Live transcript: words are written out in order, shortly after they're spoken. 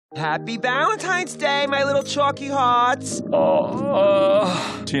Happy Valentine's Day, my little chalky hearts.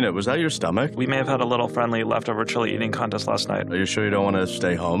 Tina, was that your stomach? We may have had a little friendly leftover chili eating contest last night. Are you sure you don't want to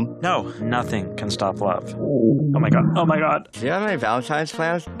stay home? No, nothing can stop love. Oh my god, oh my god. Do you have any Valentine's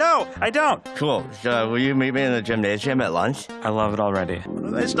plans? No, I don't. Cool. So, will you meet me in the gymnasium at lunch? I love it already.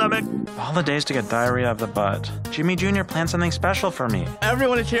 My stomach. All the days to get diarrhea of the butt. Jimmy Jr. planned something special for me.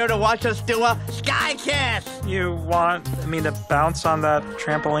 Everyone is here to watch us do a Sky Kiss! You want me to bounce on that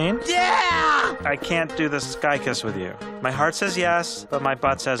trampoline? Yeah! I can't do the sky kiss with you. My heart says yes, but my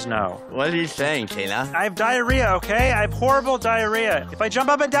butt says no. What are you saying, Tina? I have diarrhea, okay? I have horrible diarrhea. If I jump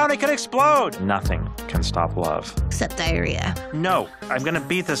up and down, I could explode. Nothing can stop love. Except diarrhea. No, I'm gonna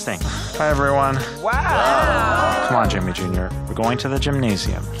beat this thing. Bye, everyone. Wow. Come on, Jimmy Jr. We're going to the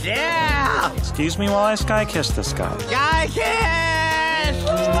gymnasium. Yeah! Excuse me while I sky kiss this guy. Sky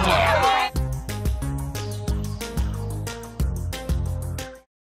Kiss!